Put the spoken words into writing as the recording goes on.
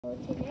So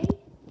today,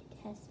 it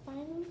has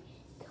finally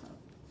come.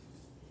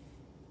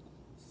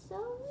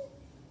 So,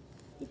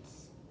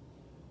 it's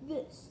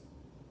this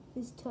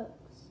tugs.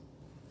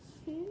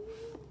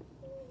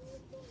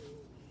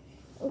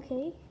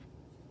 Okay,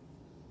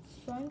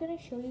 so I'm gonna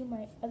show you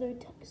my other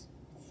tugs.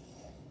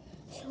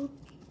 So,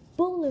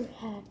 bowler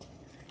hat,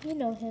 you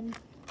know him,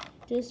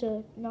 just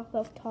a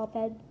knockoff top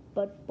hat,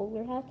 but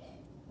bowler hat.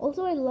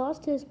 Also, I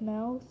lost his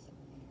mouth,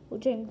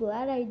 which I'm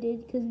glad I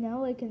did, because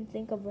now I can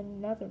think of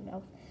another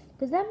mouth.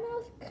 Because that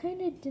mouth kind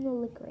of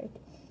didn't look right.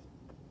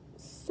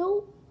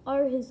 So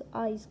are his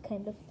eyes,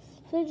 kind of.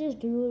 So I just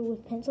drew it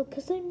with pencil,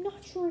 because I'm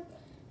not sure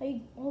I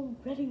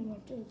already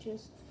want to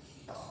just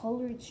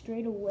color it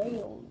straight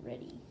away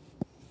already.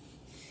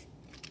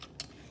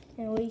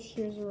 Anyways,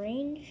 here's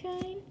rain,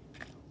 shine,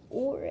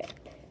 or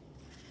rip.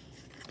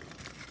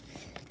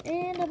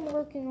 And I'm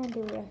working on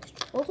the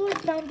rest. Also, I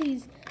found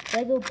these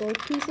Lego boat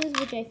pieces,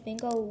 which I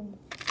think I'll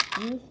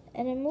use.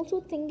 And I'm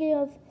also thinking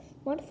of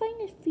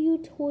modifying a few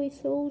toy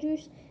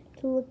soldiers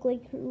to look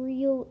like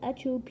real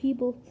actual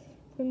people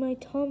for my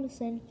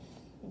Thomas and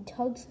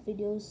Tugs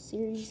videos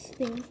series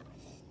thing.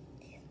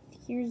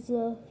 Here's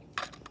the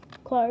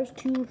Cars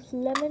 2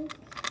 Lemon.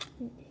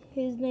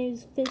 His name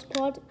is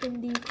Fizzpot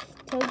in the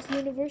Tugs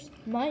universe.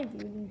 My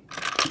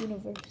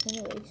universe,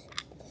 anyways.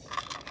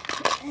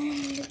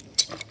 And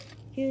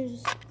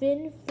here's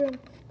Finn from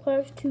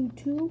Cars 2.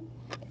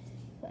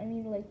 I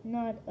mean, like,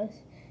 not a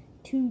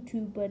 2,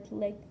 but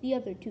like the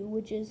other two,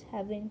 which is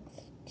having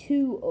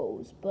 2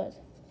 O's,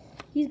 but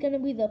he's gonna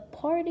be the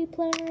party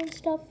planner and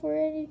stuff for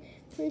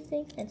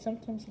everything, and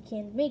sometimes he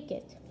can't make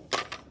it.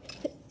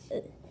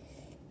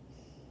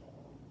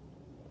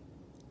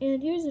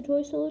 And here's a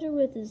toy soldier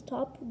with his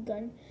top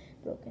gun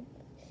broken.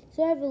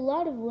 So I have a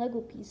lot of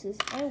Lego pieces.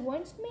 I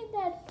once made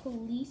that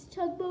police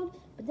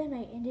tugboat, but then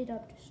I ended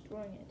up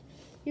destroying it.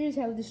 Here's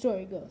how the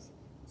story goes.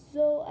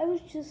 So I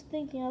was just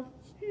thinking of,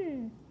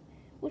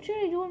 what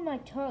should I do with my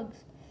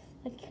tugs?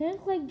 I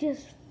can't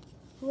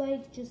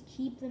just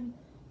keep them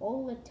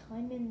all the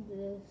time in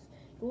the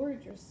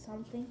storage or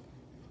something,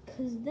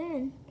 cause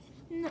then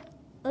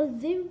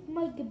they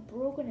might get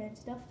broken and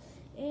stuff.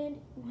 And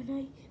when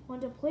I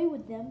want to play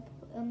with them,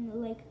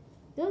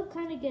 they'll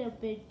kind of get a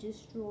bit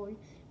destroyed,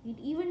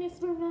 even if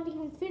they're not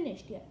even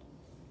finished yet,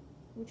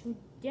 which would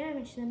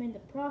damage them in the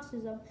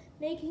process of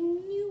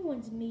making new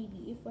ones.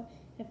 Maybe if I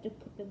have to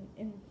put them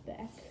in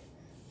back.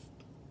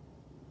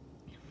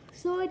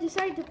 So I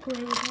decided to play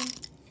with them,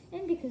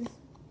 and because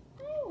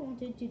I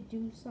wanted to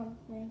do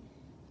something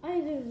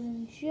other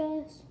than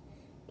just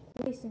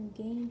play some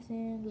games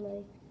and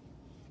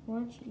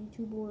watch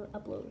YouTube or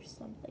upload or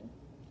something.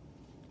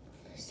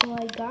 So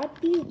I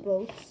got these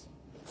boats,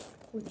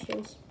 which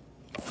is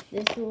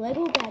this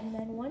Lego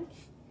Batman one.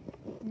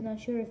 I'm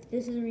not sure if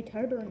this is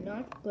retarded or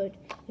not, but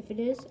if it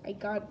is, I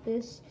got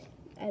this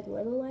at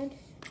Legoland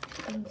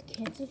in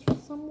Kansas or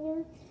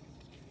somewhere.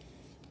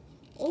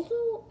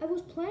 Also, I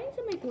was planning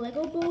to make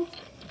Lego boats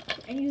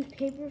and use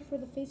paper for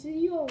the faces.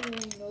 You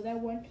already know that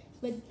one.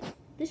 But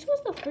this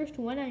was the first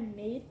one I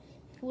made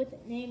with a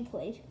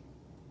nameplate.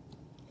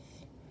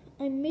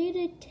 I made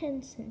it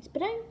 10 cents,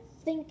 but I'm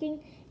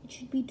thinking it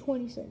should be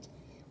 20 cents.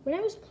 When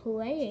I was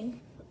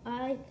playing,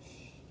 I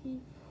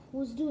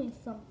was doing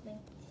something.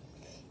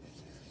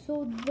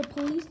 So the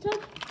police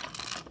tug,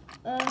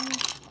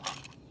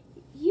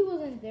 he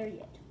wasn't there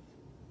yet.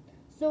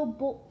 So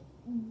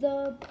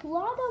the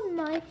plot of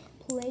my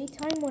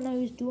playtime when I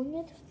was doing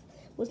it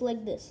was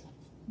like this.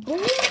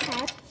 Bowler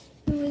Hat,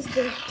 who is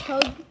the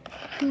tug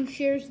who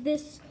shares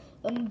this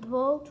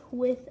boat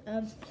with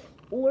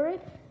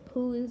Orit,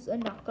 who is a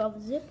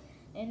knockoff Zip,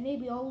 and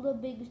maybe all the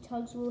big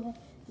tugs will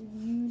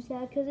use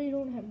that because they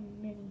don't have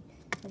many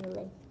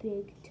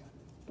big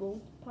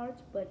boat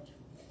parts. But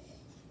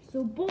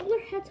so Bowler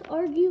Hat's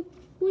arguing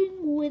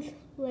with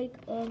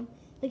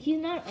he's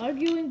not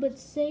arguing but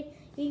saying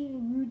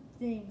rude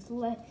things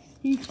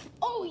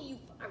oh, you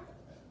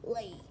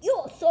ugly,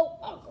 you're so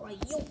ugly,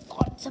 you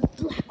got a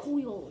black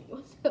wheel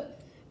yourself.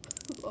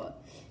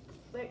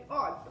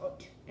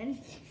 And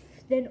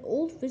then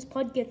old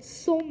Fizzpot gets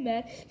so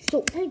mad,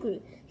 so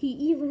angry, he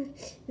even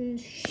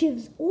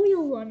shivs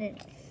oil on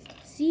it.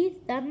 See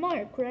that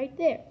mark right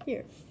there,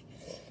 here.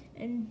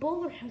 And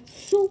Bowler Hat's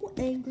so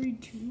angry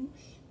too,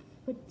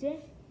 but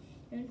then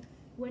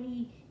when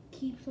he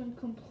keeps on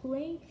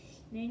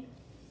complaining,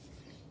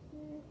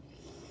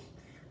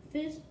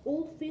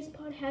 old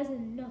Fizzpot has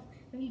enough,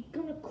 and he's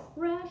gonna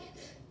crash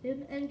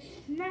him and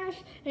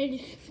smash and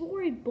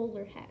destroy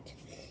Bowler Hat.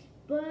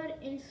 But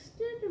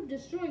instead of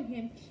destroying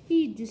him,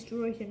 he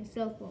destroys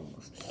himself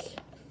almost.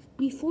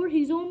 Before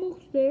he's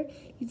almost there,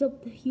 he's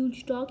up the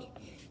huge dock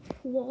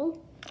wall.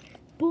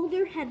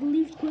 Bowler Hat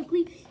leaves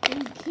quickly,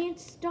 and he can't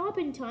stop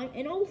in time,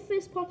 and old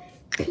Fizzpot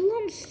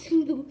plunges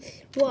to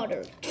the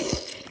water.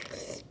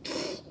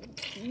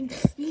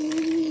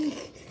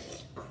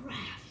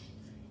 Crash.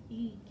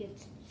 He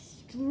gets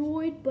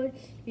destroyed, but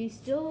he's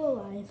still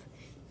alive.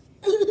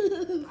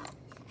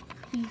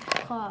 He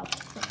coughs.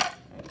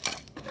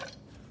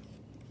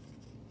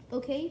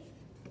 Okay.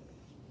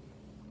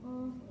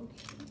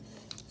 Okay.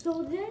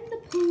 So then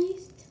the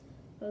police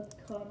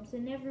comes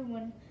and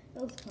everyone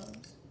else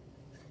comes.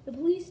 The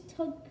police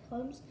tug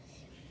comes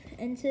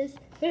and says,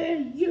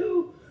 "Hey,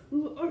 you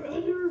are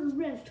under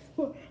arrest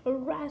for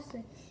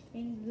harassing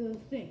the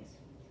things."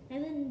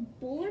 And then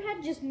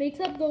Bowlerhead just makes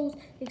up those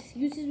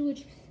excuses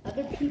which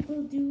other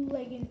people do,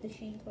 like in the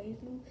Shane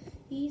playthrough.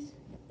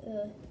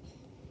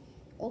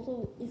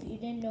 Also, if you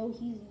didn't know,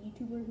 he's a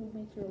YouTuber who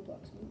makes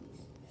Roblox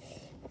movies.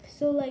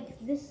 So, like,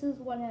 this is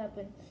what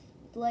happened.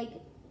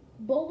 Like,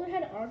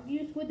 Bowlerhead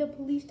argues with the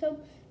police tug,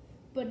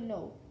 but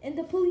no. And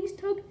the police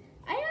tug,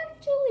 I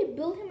actually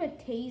built him a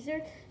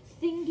taser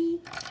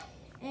thingy,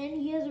 and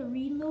he has a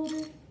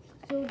reloader,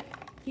 so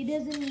he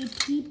doesn't need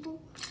people,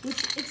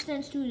 which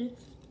extends to the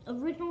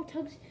original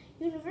Tugs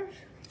universe.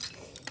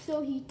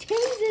 So he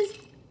tases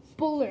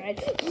Bowlerhead,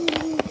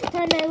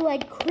 and I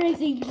like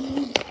crazy.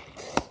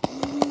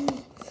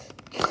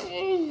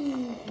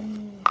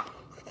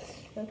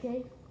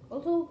 Okay.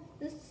 Also,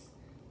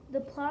 the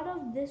plot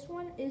of this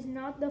one is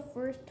not the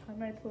first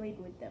time I played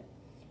with them.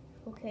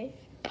 Okay.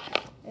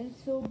 And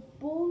so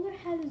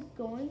Bowlerhead is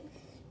going,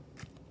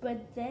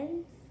 but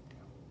then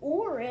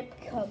Orip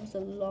comes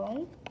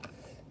along.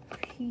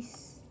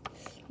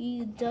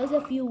 He does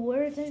a few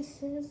words and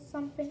says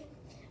something,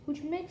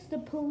 which makes the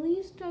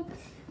police talk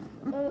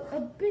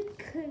a bit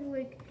kind of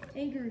like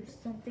angry or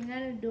something.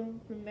 I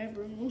don't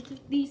remember most of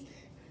these,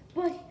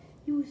 but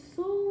he was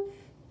so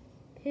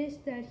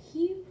pissed that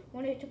he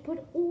wanted to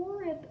put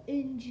Orip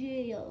in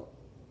jail.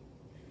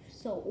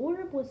 So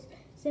Orip was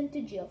sent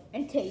to jail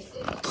and tased.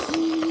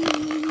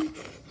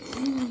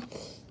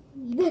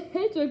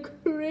 That's are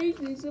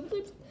crazy.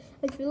 Sometimes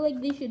I feel like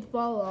they should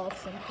fall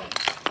off sometimes.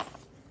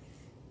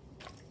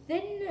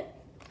 Then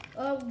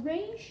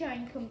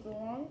Rainshine comes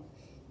along.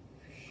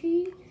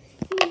 He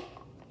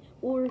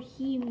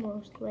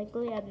most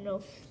likely, I don't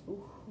know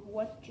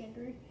what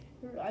gender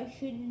I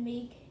should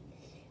make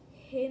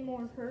him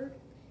or her,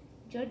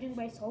 judging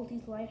by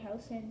Salty's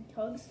Lighthouse and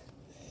Tugs.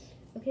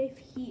 Okay,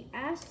 he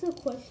asks a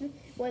question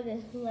whether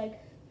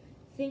like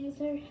things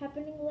are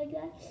happening like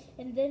that,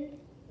 and then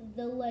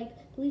the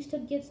police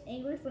tug gets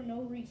angry for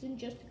no reason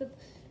just because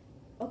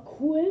a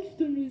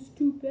question is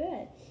too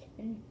bad,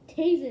 and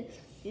tases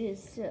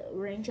his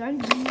range on.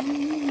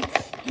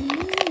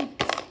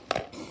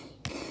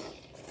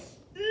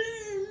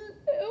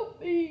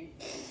 Help me.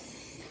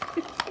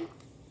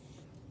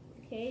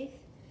 Okay.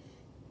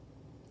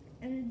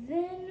 And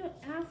then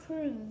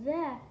after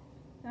that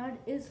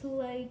is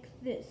like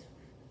this.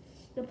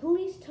 The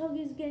police tug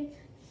is getting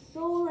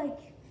so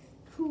like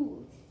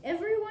cool.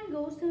 Everyone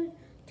goes to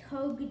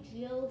tug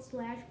jail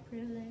 /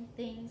 prison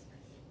things.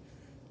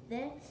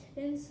 Then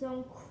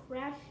some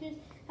crashes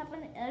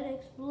happen and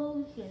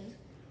explosions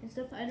and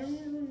stuff. I don't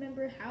even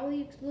remember how the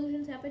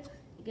explosions happened.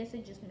 I guess I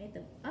just made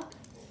them up.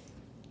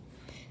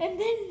 And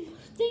then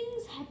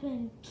things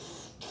happen.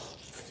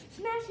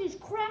 Smashes,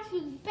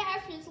 crashes,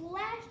 bashes,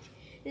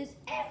 lashes.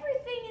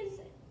 Everything is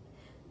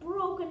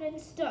broken and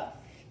stuff.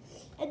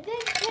 And then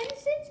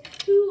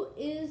Tencent, who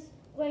is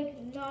like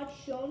not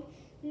shown,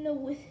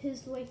 with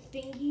his like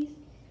thingies.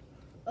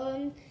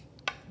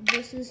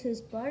 This is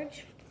his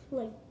barge,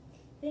 like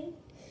thing.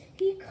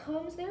 He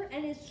comes there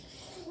and is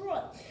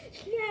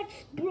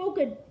smashed,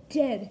 broken,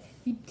 dead.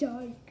 He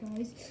died,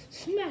 guys.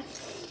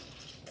 Smashed.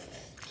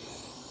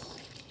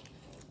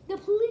 The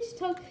police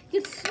tug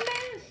gets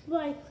smashed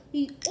by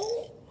the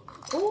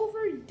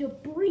over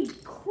debris,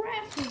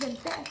 crashes and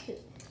bashes.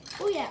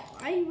 Oh yeah,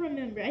 I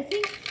remember. I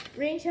think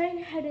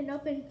Rainshine had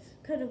enough and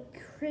kind of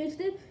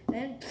crazed it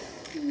and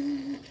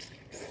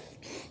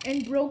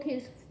broke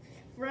his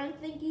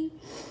front thingy.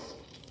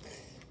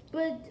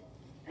 But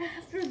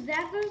after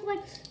that, there's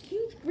like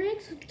huge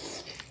breaks.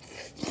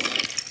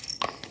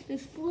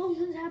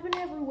 Explosions happen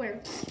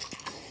everywhere.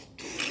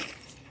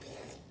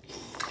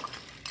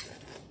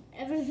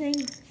 Everything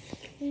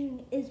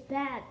is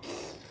bad.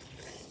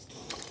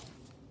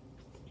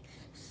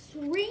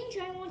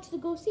 Rainshine wants to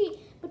go see,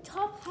 but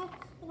Top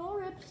Hat and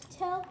Orip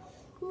tell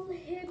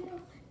him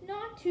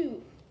not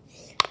to.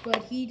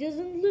 But he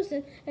doesn't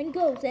listen and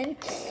goes and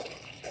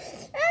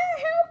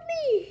help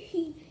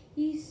me!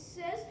 He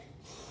says,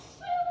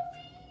 help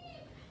me!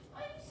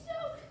 I'm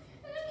stuck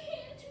and I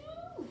can't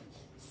move,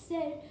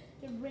 said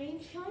the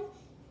Rainshine.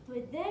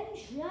 But then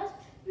just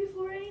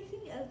before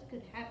anything else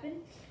could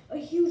happen, a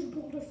huge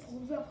boulder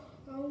falls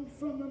down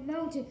from a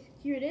mountain.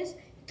 Here it is.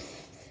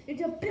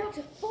 It's about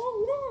to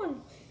fall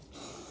on.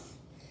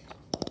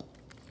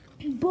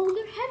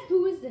 Bowlerhead,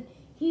 who is the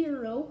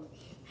hero,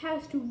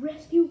 has to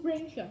rescue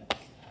Rainshine.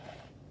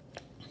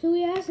 So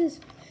he has his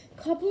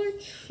coupler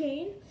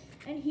chain,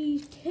 and he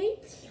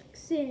takes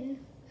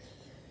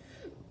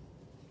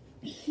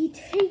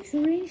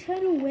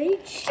Rainshine away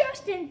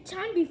just in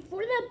time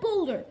before that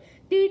boulder.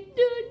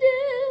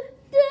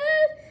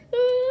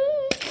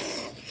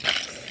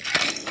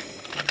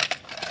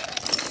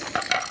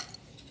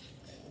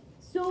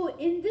 So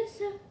in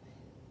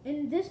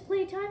this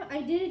playtime,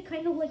 I did it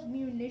kind of like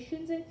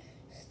munitions and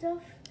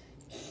stuff.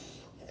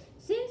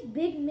 Since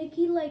Big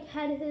Mickey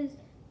had his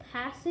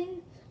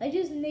passing I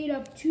just made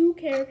up 2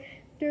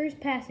 characters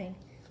passing.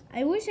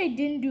 I wish I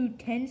didn't do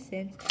 10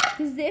 cents,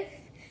 because if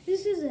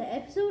this is an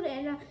episode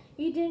and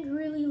you didn't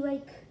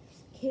really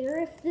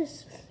care if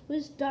this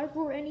was dark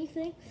or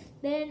anything,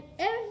 then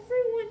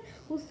everyone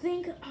will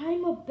think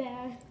I'm a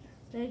bad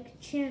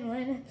channel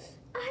and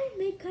I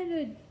make kind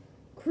of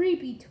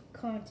creepy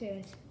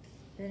content.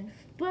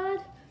 But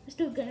I'm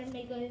still gonna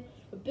make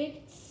a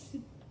bit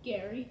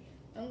scary.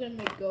 I'm gonna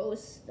make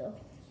ghosts though.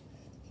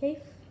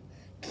 Okay.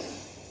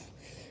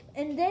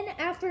 And then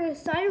after a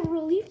sigh of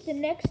relief the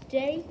next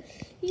day,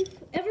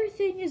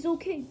 everything is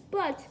okay,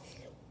 but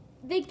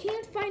they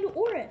can't find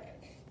Oreb.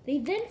 They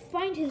then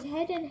find his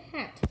head and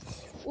hat.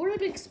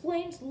 Oreb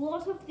explains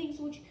lots of things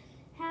which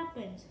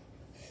happened.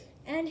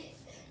 And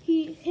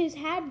his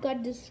hat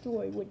got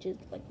destroyed, which is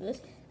like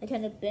this. I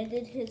kind of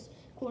bended his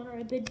corner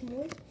a bit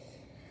more.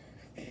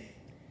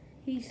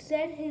 He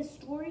said his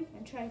story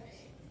and tried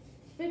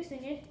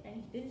fixing it,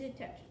 and he didn't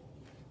detect.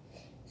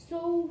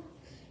 So,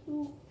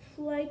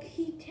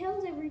 he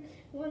tells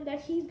everyone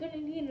that he's gonna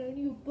need a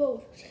new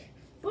boat,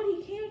 but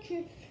he can't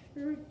change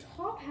your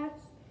top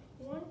hat's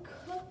one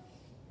cut.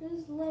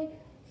 Is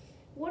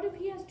what if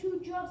he has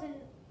 2 jobs and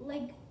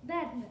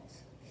that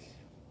mess?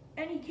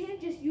 And he can't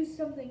just use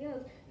something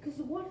else, because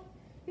what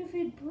if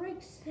it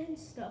breaks and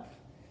stuff?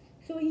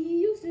 So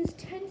he uses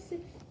 10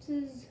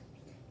 Cent's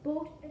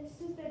boat and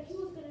says that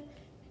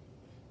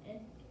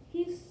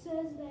he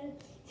says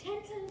that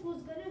 10 Cent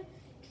was gonna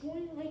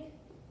join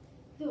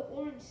the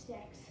orange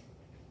stacks.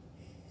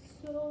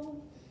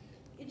 So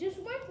it just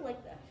went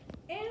like that.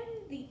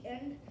 And the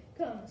end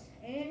comes.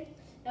 And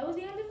that was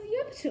the end of the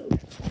episode.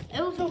 I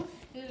also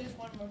do this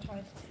one more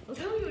time. I'll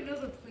tell you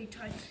another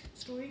playtime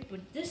story, but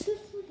this is